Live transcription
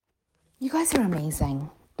You guys are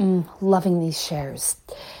amazing. Loving these shares.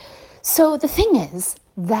 So the thing is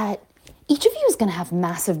that each of you is going to have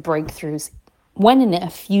massive breakthroughs when and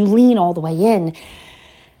if you lean all the way in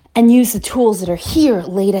and use the tools that are here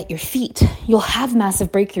laid at your feet. You'll have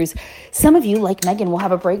massive breakthroughs. Some of you, like Megan, will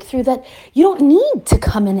have a breakthrough that you don't need to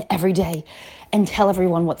come in every day and tell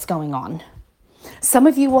everyone what's going on. Some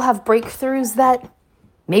of you will have breakthroughs that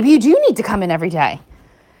maybe you do need to come in every day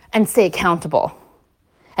and stay accountable.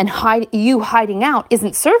 And hiding out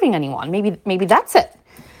isn't serving anyone. Maybe that's it.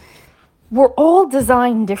 We're all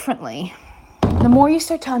designed differently. The more you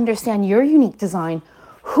start to understand your unique design,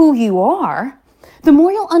 who you are, the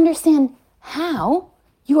more you'll understand how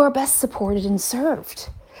you are best supported and served.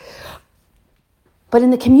 But in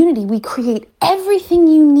the community, we create everything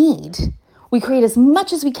you need. We create as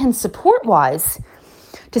much as we can support-wise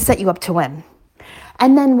to set you up to win.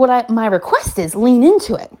 And then my request is lean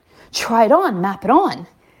into it. Try it on, map it on.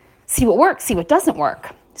 See what works, see what doesn't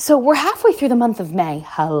work. So we're halfway through the month of May.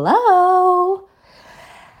 Hello.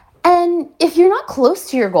 And if you're not close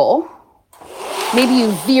to your goal, maybe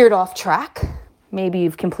you veered off track. Maybe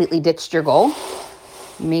you've completely ditched your goal.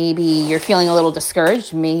 Maybe you're feeling a little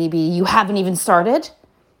discouraged. Maybe you haven't even started.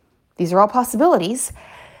 These are all possibilities.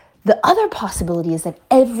 The other possibility is that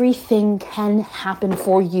everything can happen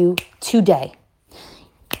for you today.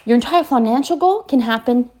 Your entire financial goal can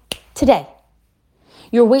happen today.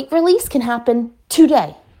 Your weight release can happen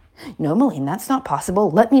today. No, Malene, that's not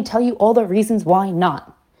possible. Let me tell you all the reasons why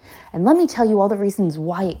not. And let me tell you all the reasons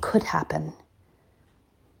why it could happen.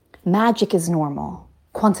 Magic is normal.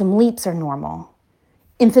 Quantum leaps are normal.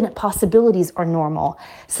 Infinite possibilities are normal.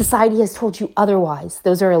 Society has told you otherwise.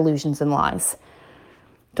 Those are illusions and lies.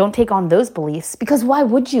 Don't take on those beliefs, because why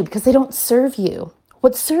would you? Because they don't serve you.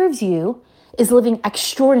 What serves you is living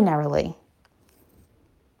extraordinarily.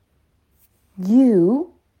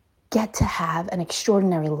 You get to have an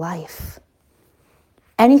extraordinary life.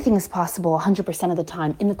 Anything is possible 100% of the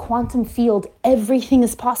time. In the quantum field, everything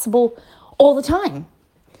is possible all the time.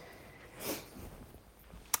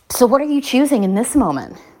 So what are you choosing in this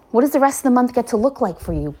moment? What does the rest of the month get to look like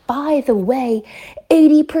for you? By the way,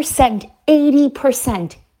 80%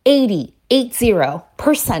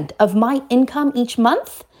 of my income each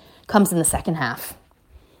month comes in the second half.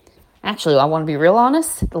 Actually, I want to be real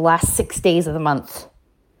honest, the last 6 days of the month.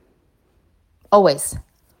 Always.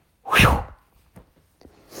 Whew.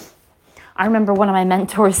 I remember one of my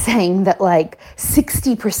mentors saying that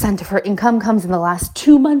 60% of her income comes in the last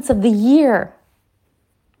 2 months of the year.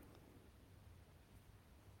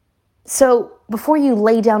 So before you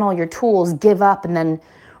lay down all your tools, give up, and then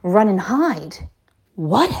run and hide,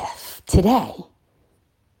 what if today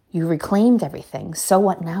you reclaimed everything? So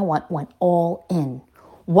what now? What went all in?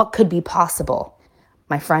 What could be possible?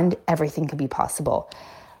 My friend, everything could be possible.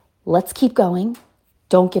 Let's keep going.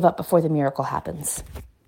 Don't give up before the miracle happens.